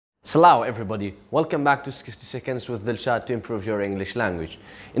Hello everybody, welcome back to 60 Seconds with Dlshad to improve your English language.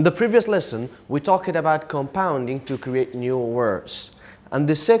 In the previous lesson, we talked about compounding to create new words. And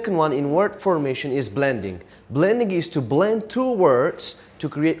the second one in word formation is blending. Blending is to blend two words to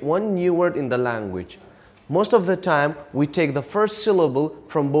create one new word in the language. Most of the time, we take the first syllable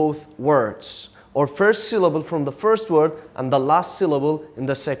from both words, or first syllable from the first word and the last syllable in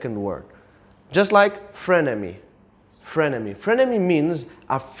the second word. Just like frenemy. Frenemy. Frenemy means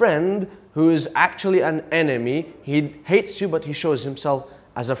a friend who is actually an enemy. He hates you, but he shows himself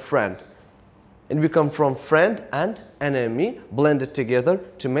as a friend. And we come from friend and enemy blended together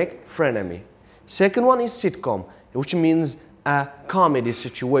to make frenemy. Second one is sitcom, which means a comedy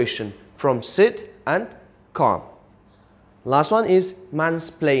situation, from sit and com. Last one is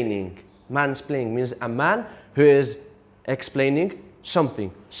mansplaining. Mansplaining means a man who is explaining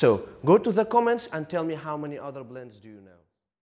something. So go to the comments and tell me how many other blends do you know.